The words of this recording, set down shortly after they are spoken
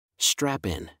Strap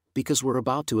in, because we're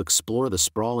about to explore the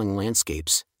sprawling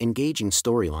landscapes, engaging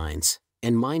storylines,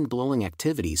 and mind-blowing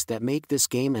activities that make this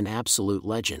game an absolute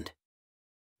legend.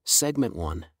 Segment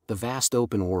 1, the vast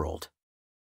open world.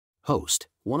 Host,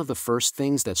 one of the first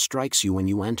things that strikes you when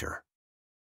you enter.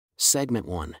 Segment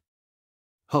 1.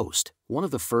 Host, one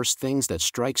of the first things that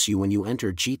strikes you when you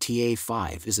enter GTA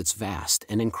 5 is its vast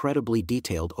and incredibly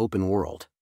detailed open world.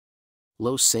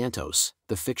 Los Santos,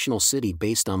 the fictional city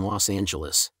based on Los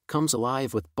Angeles, comes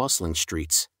alive with bustling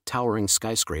streets, towering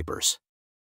skyscrapers,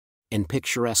 and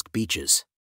picturesque beaches.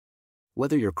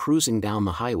 Whether you're cruising down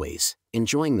the highways,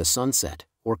 enjoying the sunset,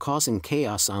 or causing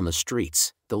chaos on the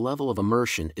streets, the level of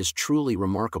immersion is truly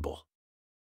remarkable.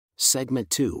 Segment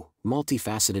 2,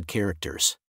 multifaceted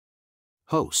characters.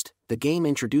 Host, the game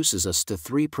introduces us to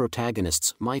three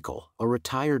protagonists: Michael, a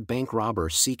retired bank robber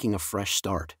seeking a fresh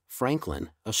start; Franklin,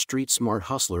 a street-smart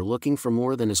hustler looking for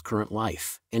more than his current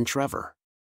life; and Trevor,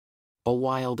 a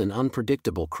wild and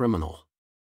unpredictable criminal.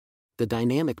 The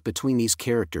dynamic between these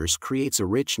characters creates a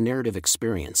rich narrative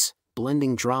experience,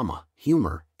 blending drama,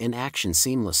 humor, and action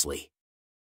seamlessly.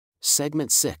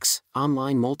 Segment 6,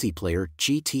 online multiplayer,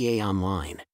 GTA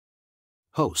Online.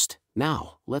 Host,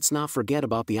 now, let's not forget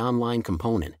about the online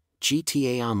component,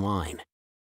 GTA Online.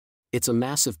 It's a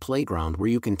massive playground where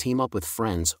you can team up with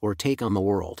friends or take on the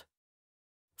world.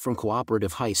 From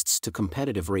cooperative heists to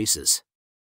competitive races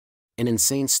and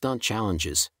insane stunt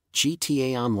challenges,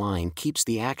 GTA Online keeps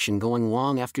the action going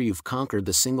long after you've conquered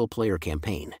the single-player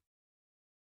campaign.